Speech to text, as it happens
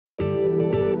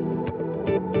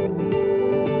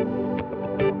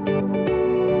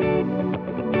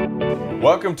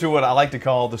Welcome to what I like to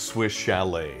call the Swiss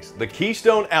Chalets, the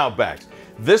Keystone Outbacks.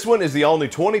 This one is the all-new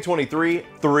 2023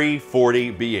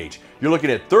 340BH. You're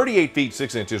looking at 38 feet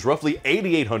 6 inches, roughly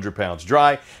 8,800 pounds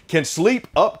dry, can sleep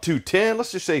up to 10,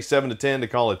 let's just say 7 to 10 to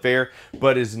call it fair,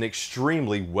 but is an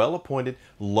extremely well-appointed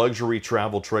luxury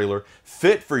travel trailer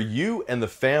fit for you and the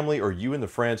family or you and the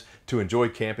friends to enjoy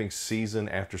camping season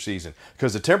after season.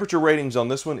 Because the temperature ratings on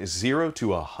this one is 0 to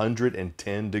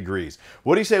 110 degrees.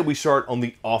 What do you say we start on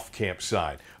the off-camp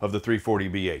side of the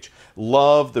 340BH?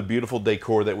 Love the beautiful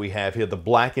decor that we have here, the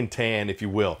black and tan, if you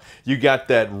will. You got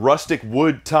that rustic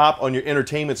wood top on your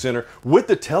entertainment center with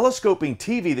the telescoping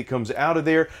TV that comes out of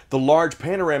there, the large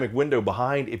panoramic window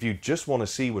behind if you just want to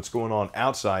see what's going on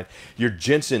outside, your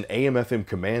Jensen AM/FM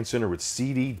command center with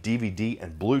CD, DVD,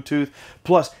 and Bluetooth,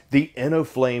 plus the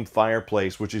InnoFlame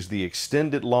fireplace, which is the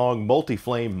extended long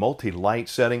multi-flame, multi-light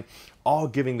setting, all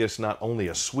giving this not only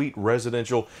a sweet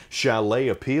residential chalet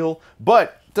appeal,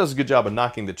 but does a good job of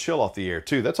knocking the chill off the air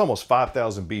too. That's almost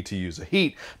 5,000 BTUs of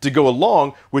heat to go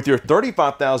along with your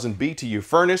 35,000 BTU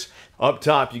furnace. Up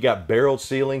top, you got barreled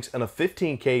ceilings and a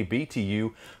 15K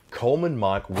BTU Coleman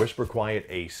Mach Whisper Quiet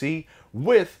AC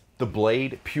with the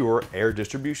Blade Pure air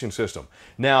distribution system.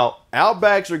 Now,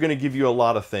 Outbacks are going to give you a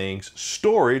lot of things.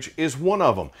 Storage is one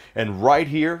of them. And right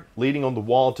here, leading on the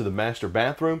wall to the master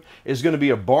bathroom, is going to be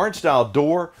a barn-style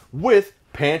door with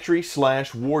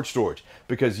pantry/ward storage.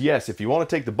 Because yes, if you want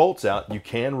to take the bolts out, you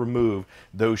can remove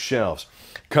those shelves.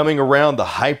 Coming around the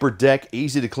hyper deck,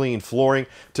 easy to clean flooring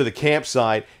to the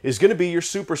campsite is going to be your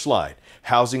super slide,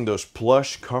 housing those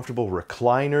plush, comfortable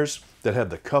recliners that have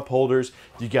the cup holders.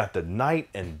 You got the night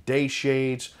and day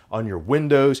shades on your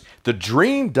windows, the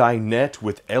Dream dinette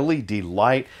with LED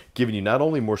light, giving you not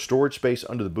only more storage space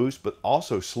under the boost, but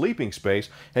also sleeping space.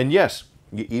 And yes,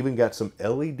 you even got some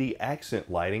LED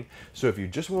accent lighting. So if you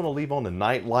just want to leave on the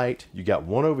night light, you got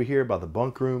one over here by the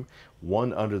bunk room,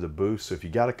 one under the booth. So if you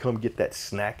got to come get that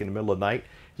snack in the middle of the night,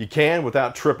 you can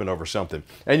without tripping over something.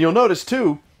 And you'll notice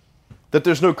too that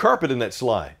there's no carpet in that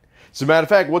slide. As a matter of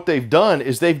fact, what they've done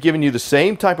is they've given you the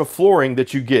same type of flooring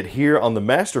that you get here on the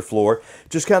master floor,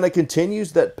 just kind of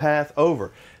continues that path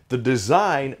over. The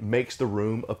design makes the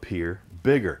room appear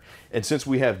bigger. And since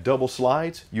we have double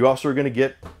slides, you also are going to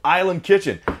get island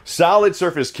kitchen, solid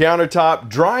surface countertop,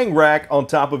 drying rack on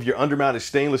top of your undermounted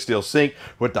stainless steel sink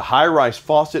with the high-rise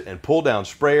faucet and pull-down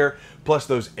sprayer, plus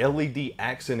those LED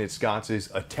accented sconces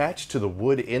attached to the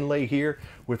wood inlay here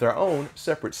with our own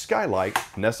separate skylight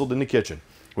nestled in the kitchen.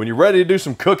 When you're ready to do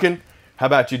some cooking, how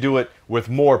about you do it with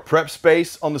more prep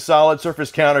space on the solid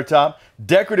surface countertop,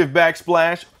 decorative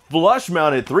backsplash, flush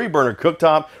mounted 3-burner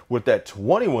cooktop with that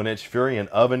 21-inch Furion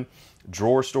oven,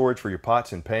 drawer storage for your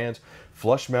pots and pans,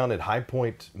 flush mounted high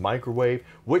point microwave,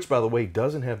 which by the way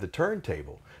doesn't have the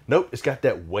turntable. Nope, it's got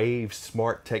that Wave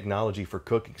smart technology for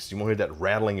cooking, so you won't hear that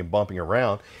rattling and bumping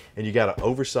around. And you got an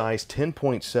oversized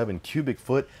 10.7 cubic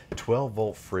foot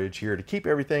 12-volt fridge here to keep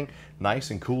everything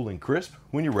nice and cool and crisp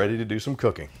when you're ready to do some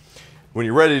cooking. When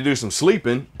you're ready to do some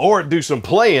sleeping or do some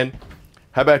playing,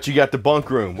 how about you got the bunk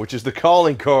room, which is the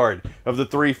calling card of the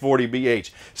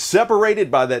 340BH, separated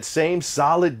by that same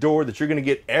solid door that you're going to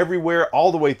get everywhere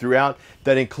all the way throughout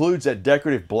that includes that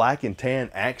decorative black and tan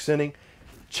accenting.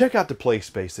 Check out the play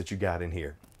space that you got in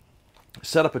here.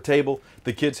 Set up a table.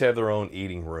 The kids have their own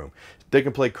eating room. They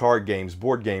can play card games,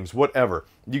 board games, whatever.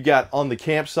 You got on the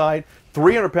campsite,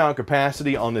 300-pound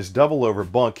capacity on this double over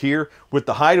bunk here with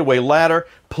the hideaway ladder,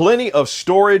 plenty of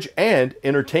storage and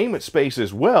entertainment space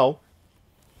as well.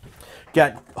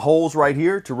 Got holes right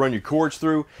here to run your cords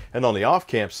through, and on the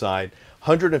off-camp side,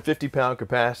 150-pound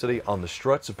capacity on the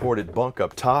strut-supported bunk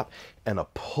up top and a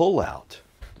pull-out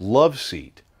love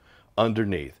seat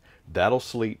underneath. That'll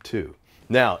sleep too.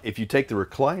 Now, if you take the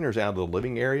recliners out of the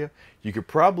living area, you could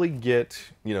probably get,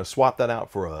 swap that out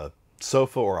for a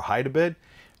sofa or a hide-a-bed.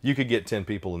 You could get 10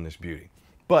 people in this beauty.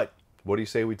 But what do you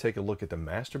say we take a look at the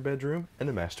master bedroom and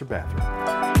the master bathroom?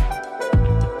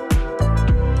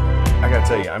 I gotta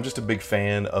tell you, I'm just a big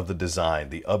fan of the design,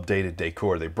 the updated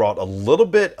decor. They brought a little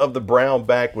bit of the brown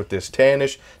back with this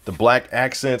tannish, the black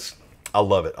accents. I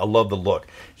love it. I love the look.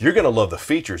 You're going to love the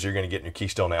features you're going to get in your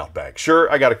Keystone Outback. Sure,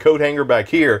 I got a coat hanger back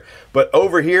here, but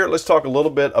over here, let's talk a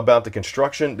little bit about the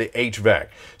construction, the HVAC.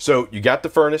 So you got the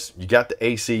furnace, you got the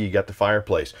AC, you got the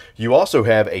fireplace. You also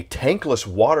have a tankless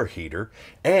water heater,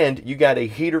 and you got a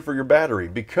heater for your battery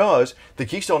because the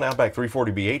Keystone Outback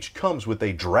 340BH comes with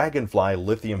a Dragonfly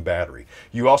lithium battery.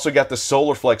 You also got the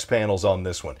solar flex panels on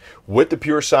this one with the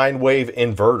pure sine wave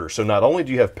inverter. So not only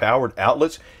do you have powered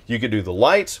outlets, you can do the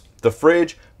lights, the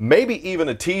fridge, maybe even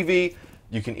a TV.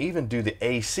 You can even do the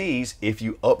ACs if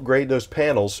you upgrade those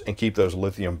panels and keep those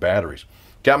lithium batteries.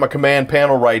 Got my command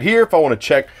panel right here if I want to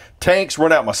check tanks,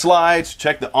 run out my slides,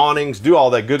 check the awnings, do all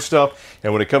that good stuff.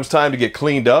 And when it comes time to get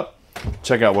cleaned up,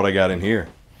 check out what I got in here.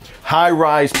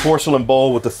 High-rise porcelain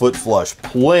bowl with the foot flush.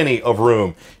 Plenty of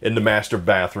room in the master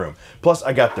bathroom. Plus,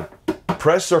 I got the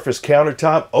pressed surface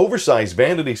countertop, oversized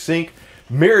vanity sink,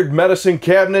 mirrored medicine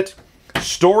cabinet,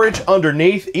 storage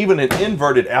underneath, even an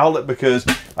inverted outlet because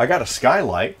I got a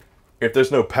skylight. If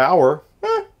there's no power,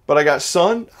 but I got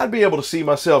sun, I'd be able to see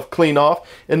myself clean off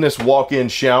in this walk-in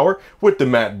shower with the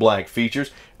matte black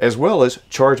features, as well as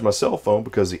charge my cell phone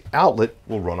because the outlet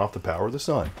will run off the power of the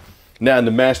sun. Now in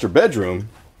the master bedroom,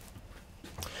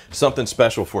 something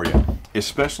special for you,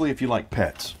 especially if you like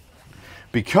pets,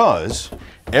 because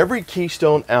every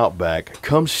Keystone Outback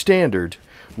comes standard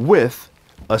with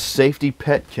a safety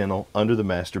pet kennel under the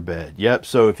master bed. Yep,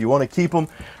 so if you want to keep them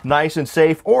nice and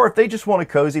safe, or if they just want a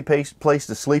cozy place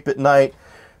to sleep at night,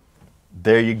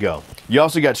 there you go. You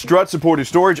also got strut supported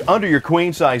storage under your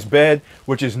queen size bed,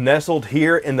 which is nestled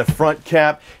here in the front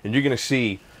cap, and you're going to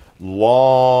see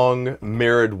long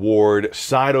mirrored ward,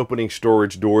 side opening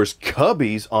storage doors,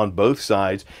 cubbies on both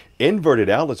sides, inverted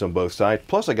outlets on both sides,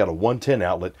 plus I got a 110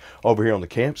 outlet over here on the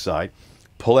campsite.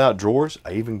 Pull out drawers.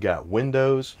 I even got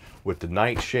windows with the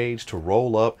night shades to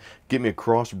roll up, get me a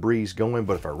cross breeze going.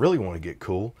 But if I really want to get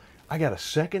cool, I got a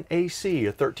second AC,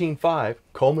 a 13.5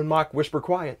 Coleman Mach Whisper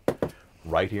Quiet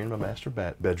right here in my master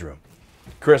bedroom.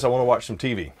 Chris, I want to watch some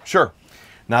TV. Sure.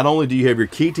 Not only do you have your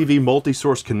Key TV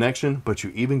multi-source connection, but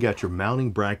you even got your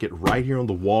mounting bracket right here on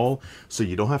the wall, so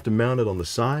you don't have to mount it on the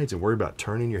sides and worry about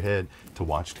turning your head to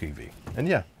watch TV. And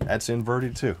yeah, that's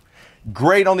inverted too.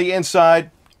 Great on the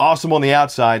inside, awesome on the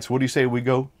outside. So what do you say we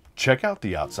go check out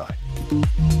the outside?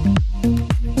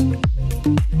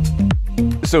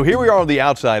 So here we are on the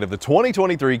outside of the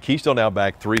 2023 Keystone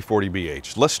Outback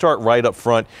 340BH. Let's start right up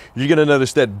front. You're going to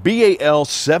notice that BAL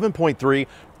 7.3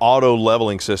 auto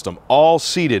leveling system, all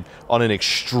seated on an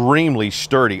extremely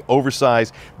sturdy,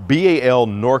 oversized BAL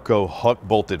Norco Huck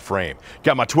bolted frame.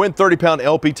 Got my twin 30-pound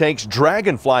LP tanks,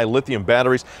 Dragonfly lithium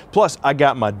batteries, plus I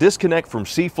got my disconnect from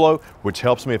C-Flow, which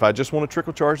helps me if I just want to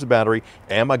trickle charge the battery,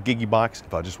 and my Gigi box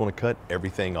if I just want to cut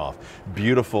everything off.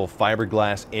 Beautiful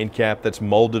fiberglass end cap that's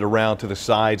molded around to the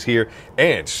sides here,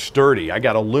 and sturdy. I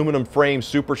got aluminum frame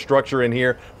superstructure in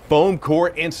here, foam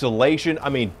core insulation. I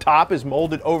mean, top is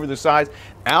molded over the sides.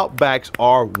 Outbacks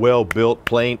are well built,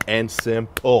 plain and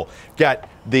simple. Got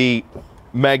the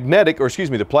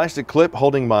the plastic clip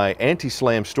holding my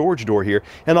anti-slam storage door here.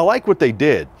 And I like what they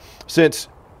did, since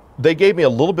they gave me a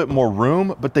little bit more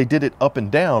room, but they did it up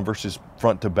and down versus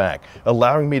front to back,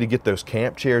 allowing me to get those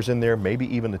camp chairs in there, maybe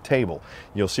even a table.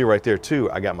 You'll see right there too,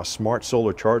 I got my smart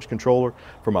solar charge controller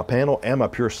for my panel and my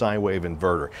pure sine wave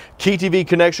inverter. Key TV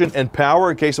connection and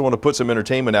power in case I want to put some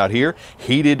entertainment out here.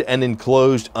 Heated and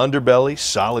enclosed underbelly,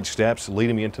 solid steps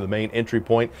leading me into the main entry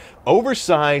point.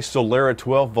 Oversized Solera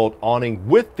 12-volt awning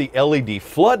with the LED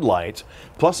floodlights,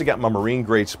 plus I got my marine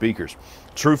grade speakers.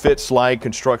 True fit slide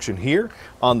construction here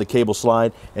on the cable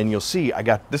slide, and you'll see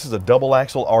this is a double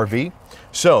axle RV,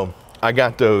 so I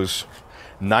got those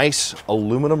nice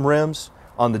aluminum rims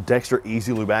on the Dexter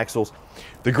Easy Lube axles.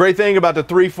 The great thing about the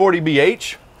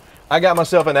 340BH, I got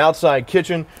myself an outside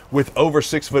kitchen with over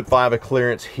 6'5" of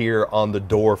clearance here on the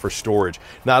door for storage.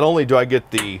 Not only do I get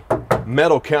the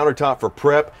metal countertop for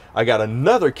prep, I got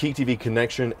another Key TV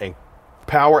connection and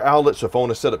power outlet, so if I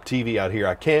want to set up TV out here,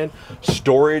 I can.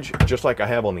 Storage, just like I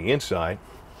have on the inside.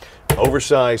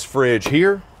 Oversized fridge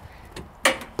here.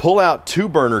 Pull out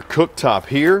 2-burner cooktop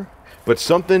here, but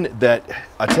something that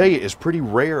I tell you is pretty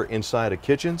rare inside of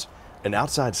kitchens, an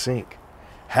outside sink.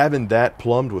 Having that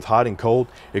plumbed with hot and cold,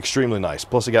 extremely nice.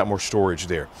 Plus I got more storage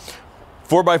there.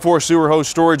 4x4 sewer hose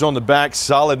storage on the back,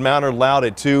 solid mounter, loud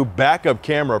at 2, backup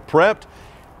camera prepped.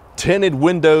 Tinted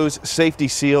windows, safety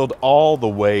sealed all the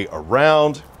way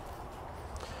around.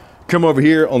 Come over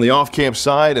here on the off-camp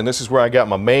side, and this is where I got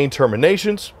my main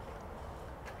terminations.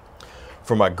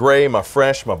 For my gray, my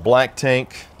fresh, my black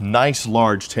tank. Nice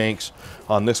large tanks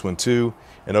on this one too.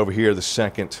 And over here, the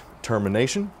second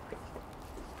termination.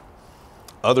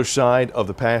 Other side of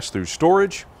the pass-through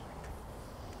storage.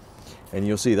 And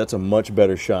you'll see that's a much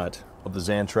better shot of the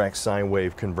Xantrax sine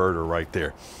wave converter right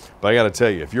there. But I gotta tell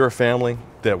you, if you're a family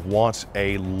that wants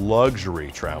a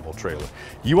luxury travel trailer,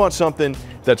 you want something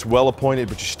that's well appointed,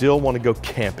 but you still want to go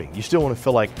camping, you still want to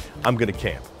feel like I'm gonna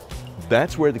camp,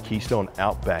 that's where the Keystone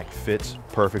Outback fits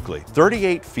perfectly.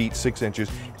 38 feet 6 inches,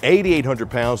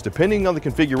 8,800 pounds, depending on the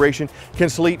configuration, can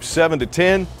sleep 7 to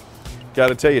 10.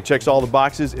 Gotta tell you, checks all the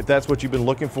boxes if that's what you've been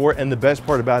looking for. And the best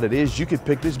part about it is you could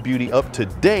pick this beauty up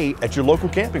today at your local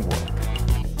Camping World.